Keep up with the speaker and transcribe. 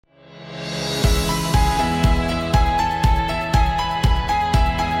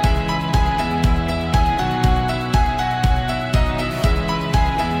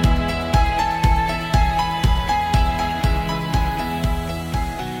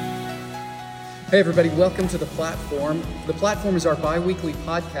Hey everybody, welcome to The Platform. The Platform is our bi-weekly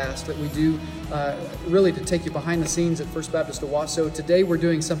podcast that we do really to take you behind the scenes at First Baptist Owasso. Today we're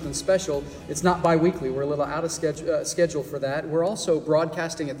doing something special. It's not bi-weekly, we're a little out of schedule for that. We're also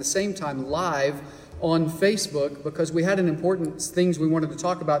broadcasting at the same time live on Facebook because we had an important things we wanted to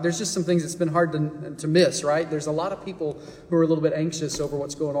talk about. There's just some things that's been hard to miss, right? There's a lot of people who are a little bit anxious over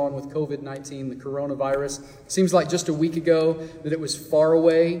what's going on with COVID-19, the coronavirus. Seems like just a week ago that it was far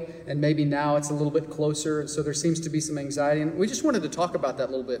away, and maybe now it's a little bit closer, and so there seems to be some anxiety. And we just wanted to talk about that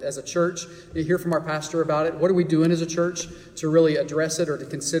a little bit as a church, to hear from our pastor about it. What are we doing as a church to really address it or to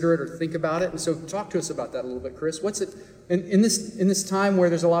consider it or think about it? And so talk to us about that a little bit, Chris. What's it in this time where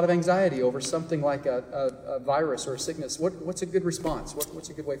there's a lot of anxiety over something like a virus or a sickness? What's a good response? What's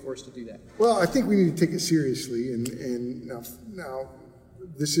a good way for us to do that? Well, I think we need to take it seriously, and now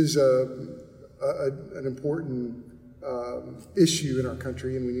this is an important issue in our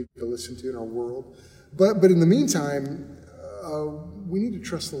country, and we need to listen to in our world. But in the meantime, we need to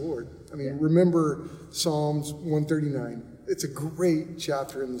trust the Lord. I mean, remember Psalms 139. It's a great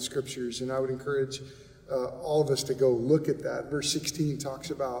chapter in the Scriptures, and I would encourage all of us to go look at that. Verse 16 talks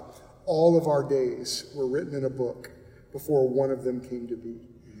about all of our days were written in a book before one of them came to be.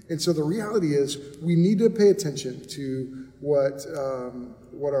 And so the reality is we need to pay attention to what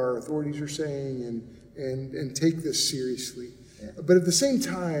our authorities are saying and take this seriously. But at the same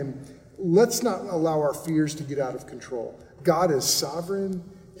time, let's not allow our fears to get out of control. God is sovereign.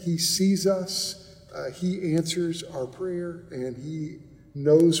 He sees us. He answers our prayer, and He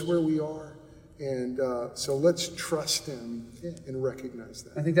knows where we are. And so let's trust Him and recognize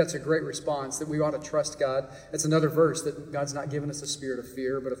that. I think that's a great response, that we ought to trust God. It's another verse that God's not given us a spirit of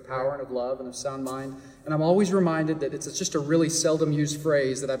fear, but of power and of love and of sound mind. And I'm always reminded that it's just a really seldom used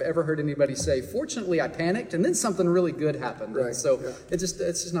phrase that I've ever heard anybody say, fortunately I panicked and then something really good happened. Right. So it's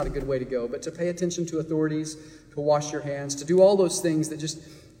just not a good way to go. But to pay attention to authorities, to wash your hands, to do all those things that just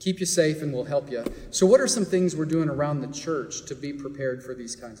keep you safe and will help you. So what are some things we're doing around the church to be prepared for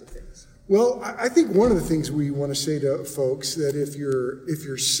these kinds of things? Well, I think one of the things we want to say to folks that if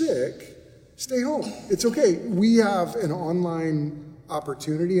you're sick, stay home. It's okay. We have an online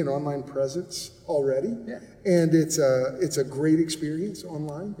opportunity, an online presence already, and it's a great experience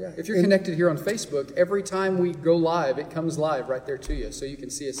online. Yeah. If you're connected here on Facebook, every time we go live, it comes live right there to you, so you can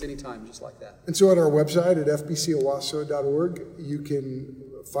see us anytime, just like that. And so at our website at fbcowasso.org, you can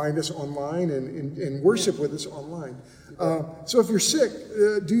find us online and worship with us online. So if you're sick,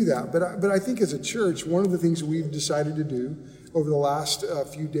 do that. But I think as a church, one of the things we've decided to do over the last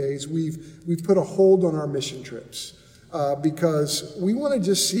few days, we've put a hold on our mission trips because we want to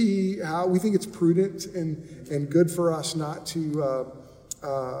just see how we think it's prudent and good for us not to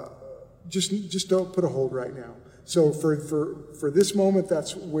just don't put a hold right now. So for this moment,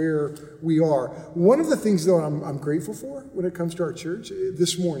 that's where we are. One of the things, though, I'm grateful for when it comes to our church,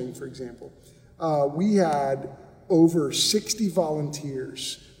 this morning, for example, we had over 60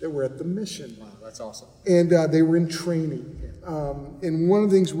 volunteers that were at the mission. Wow, that's awesome. And they were in training. And one of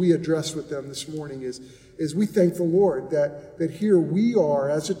the things we addressed with them this morning is we thank the Lord that here we are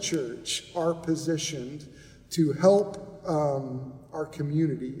as a church are positioned to help our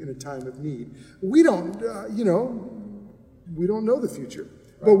community in a time of need. We don't, we don't know the future,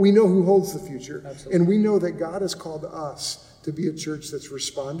 but we know who holds the future. Absolutely. And we know that God has called us to be a church that's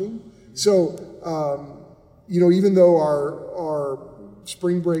responding. So, even though our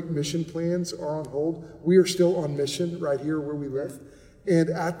spring break mission plans are on hold, we are still on mission right here where we live. And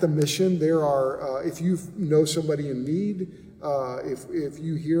at the mission, there are, if you know somebody in need, if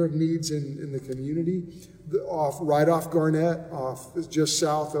you hear of needs in the community, right off Garnett, just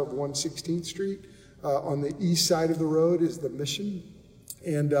south of 116th Street, on the east side of the road is the mission.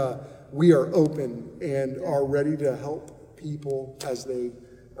 And we are open and are ready to help people as they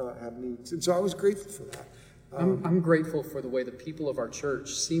have needs. And so I was grateful for that. I'm grateful for the way the people of our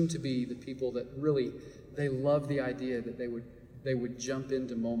church seem to be the people that really, they love the idea that they would jump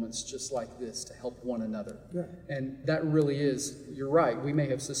into moments just like this to help one another. Yeah. And that really is, you're right, we may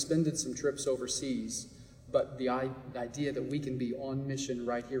have suspended some trips overseas, but the idea that we can be on mission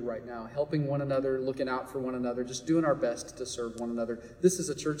right here, right now, helping one another, looking out for one another, just doing our best to serve one another. This is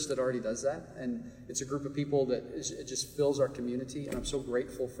a church that already does that, and it's a group of people that it just fills our community, and I'm so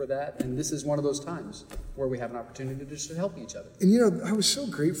grateful for that. And this is one of those times where we have an opportunity to just help each other. And I was so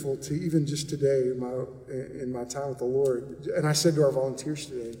grateful to even just today in my time with the Lord, and I said to our volunteers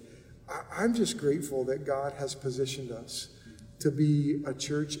today, I'm just grateful that God has positioned us to be a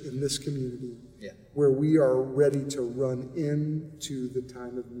church in this community where we are ready to run into the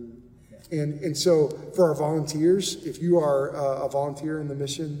time of need. And so for our volunteers, if you are a volunteer in the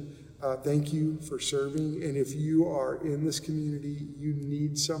mission, Thank you for serving. And if you are in this community, you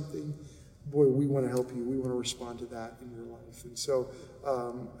need something, boy, we want to help you. We want to respond to that in your life. And so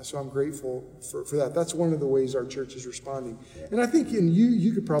I'm grateful for that. That's one of the ways our church is responding. And I think, and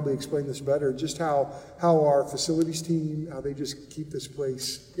you could probably explain this better, just how our facilities team, how they just keep this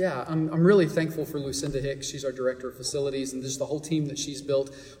place. Yeah, I'm really thankful for Lucinda Hicks. She's our director of facilities, and just the whole team that she's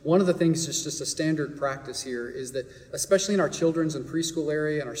built. One of the things that's just a standard practice here is that, especially in our children's and preschool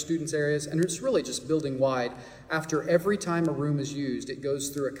area and our students' areas, and it's really just building wide, after every time a room is used, it goes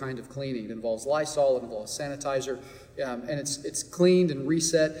through a kind of cleaning. It involves Lysol, it involves sanitizer, and it's cleaned and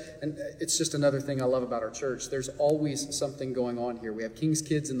reset. And it's just another thing I love about our church. There's always something going on here. We have King's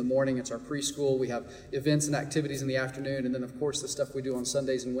Kids in the morning. It's our preschool. We have events and activities in the afternoon. And then, of course, the stuff we do on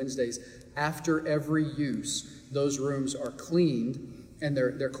Sundays and Wednesdays. After every use, those rooms are cleaned. And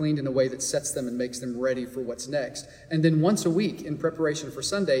they're cleaned in a way that sets them and makes them ready for what's next. And then once a week, in preparation for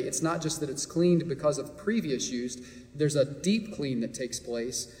Sunday, it's not just that it's cleaned because of previous use. There's a deep clean that takes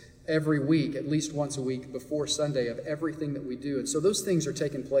place every week, at least once a week before Sunday, of everything that we do. And so those things are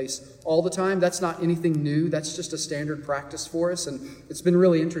taking place all the time. That's not anything new. That's just a standard practice for us. And it's been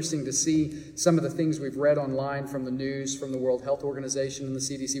really interesting to see some of the things we've read online from the news, from the World Health Organization and the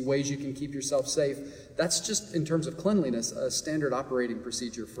CDC, ways you can keep yourself safe. That's just, in terms of cleanliness, a standard operating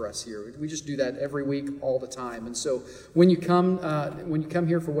procedure for us here. We just do that every week, all the time. And so when you come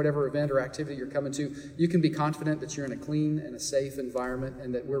here for whatever event or activity you're coming to, you can be confident that you're in a clean and a safe environment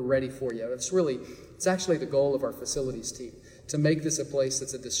and that we're ready for you. It's actually the goal of our facilities team, to make this a place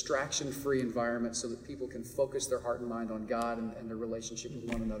that's a distraction-free environment so that people can focus their heart and mind on God and their relationship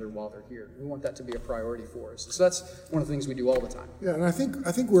with one another while they're here. We want that to be a priority for us. So that's one of the things we do all the time. Yeah, and I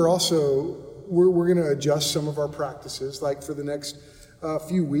think we're also we're going to adjust some of our practices. Like for the next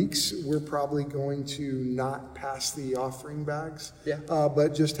few weeks, we're probably going to not pass the offering bags,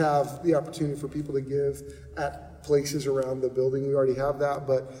 but just have the opportunity for people to give at places around the building. We already have that,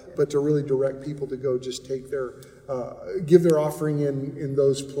 but to really direct people to go just take give their offering in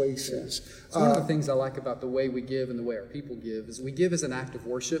those places. It's one of the things I like about the way we give and the way our people give is we give as an act of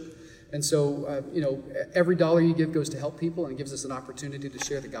worship. And so, every dollar you give goes to help people, and it gives us an opportunity to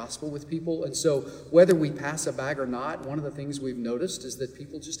share the gospel with people. And so whether we pass a bag or not, one of the things we've noticed is that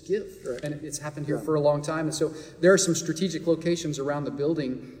people just give. Right. And it's happened here for a long time. And so there are some strategic locations around the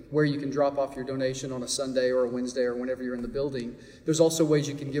building where you can drop off your donation on a Sunday or a Wednesday or whenever you're in the building. There's also ways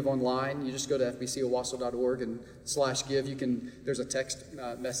you can give online. You just go to fbcowasso.org and /give. There's a text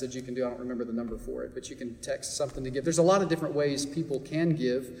message you can do. I don't remember the number for it, but you can text something to give. There's a lot of different ways people can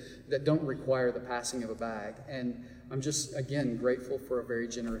give that don't require the passing of a bag. And I'm just, again, grateful for a very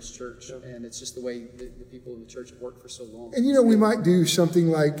generous church. Yep. And it's just the way the people in the church have worked for so long. And, we might do something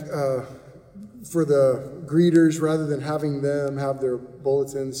like for the greeters, rather than having them have their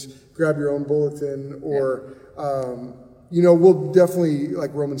bulletins, grab your own bulletin, or, we'll definitely,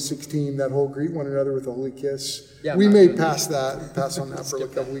 like Romans 16, that whole greet one another with a holy kiss. Yeah, we may pass on that for a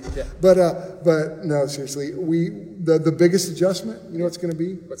couple weeks. Yeah. But no, seriously, the biggest adjustment, what's going to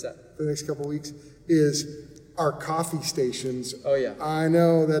be? What's that? For the next couple of weeks is our coffee stations. Oh, yeah. I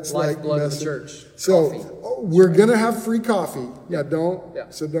know that's lifeblood of the church. So we're going to have free coffee.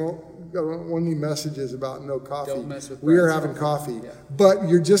 So don't want any messages about no coffee. Don't mess with we are having coffee. Yeah. But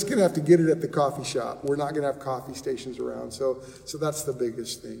you're just going to have to get it at the coffee shop. We're not going to have coffee stations around. So that's the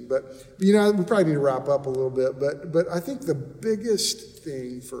biggest thing. But, we probably need to wrap up a little bit. But I think the biggest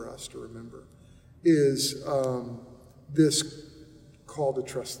thing for us to remember is this call to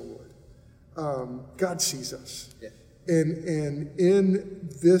trust the Lord. God sees us. Yeah. And in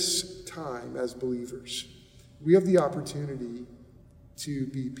this time as believers, we have the opportunity to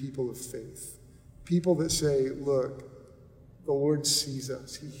be people of faith. People that say, look, the Lord sees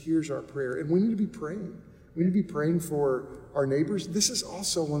us. He hears our prayer. And we need to be praying. We need to be praying for our neighbors. This is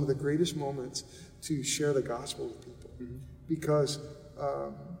also one of the greatest moments to share the gospel with people. Mm-hmm. Because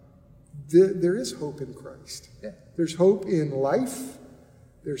there is hope in Christ. Yeah. There's hope in life.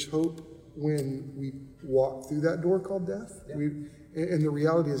 There's hope when we walk through that door called death. Yeah. And the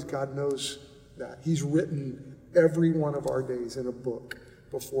reality is God knows that. He's written every one of our days in a book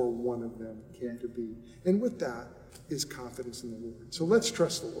before one of them came to be. And with that is confidence in the Lord. So let's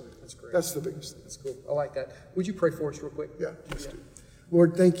trust the Lord. That's great. That's the biggest thing. That's cool. I like that. Would you pray for us real quick? Yeah, let's do.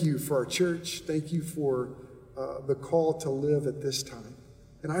 Lord, thank you for our church. Thank you for the call to live at this time.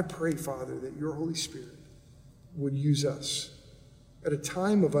 And I pray, Father, that your Holy Spirit would use us at a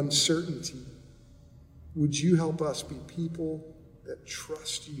time of uncertainty. Would you help us be people that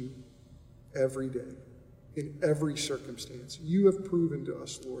trust you every day, in every circumstance? You have proven to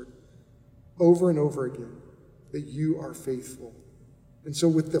us, Lord, over and over again, that you are faithful And so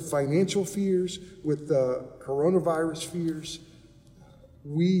with the financial fears, with the coronavirus fears,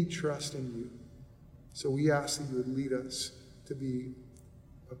 we trust in you. So we ask that you would lead us to be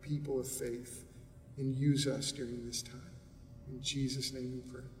a people of faith and use us during this time. In Jesus' name we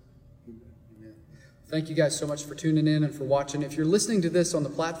pray. Amen. Amen. Thank you guys so much for tuning in and for watching. If you're listening to this on the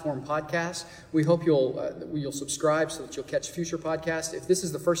Platform podcast, we hope you'll subscribe so that you'll catch future podcasts. If this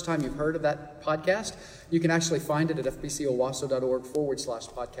is the first time you've heard of that podcast, you can actually find it at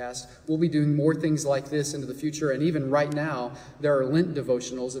fbcowasso.org/podcast. We'll be doing more things like this into the future. And even right now, there are Lent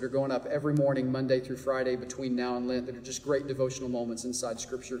devotionals that are going up every morning, Monday through Friday, between now and Lent, that are just great devotional moments inside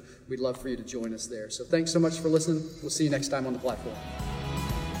Scripture. We'd love for you to join us there. So thanks so much for listening. We'll see you next time on the platform.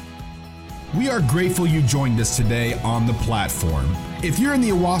 We are grateful you joined us today on the platform. If you're in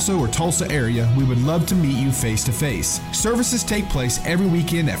the Owasso or Tulsa area, we would love to meet you face to face. Services take place every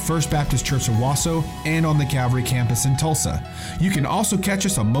weekend at First Baptist Church Owasso and on the Calvary campus in Tulsa. You can also catch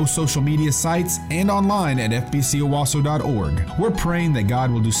us on most social media sites and online at fbcowasso.org. We're praying that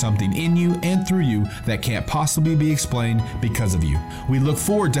God will do something in you and through you that can't possibly be explained because of you. We look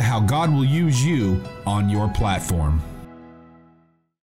forward to how God will use you on your platform.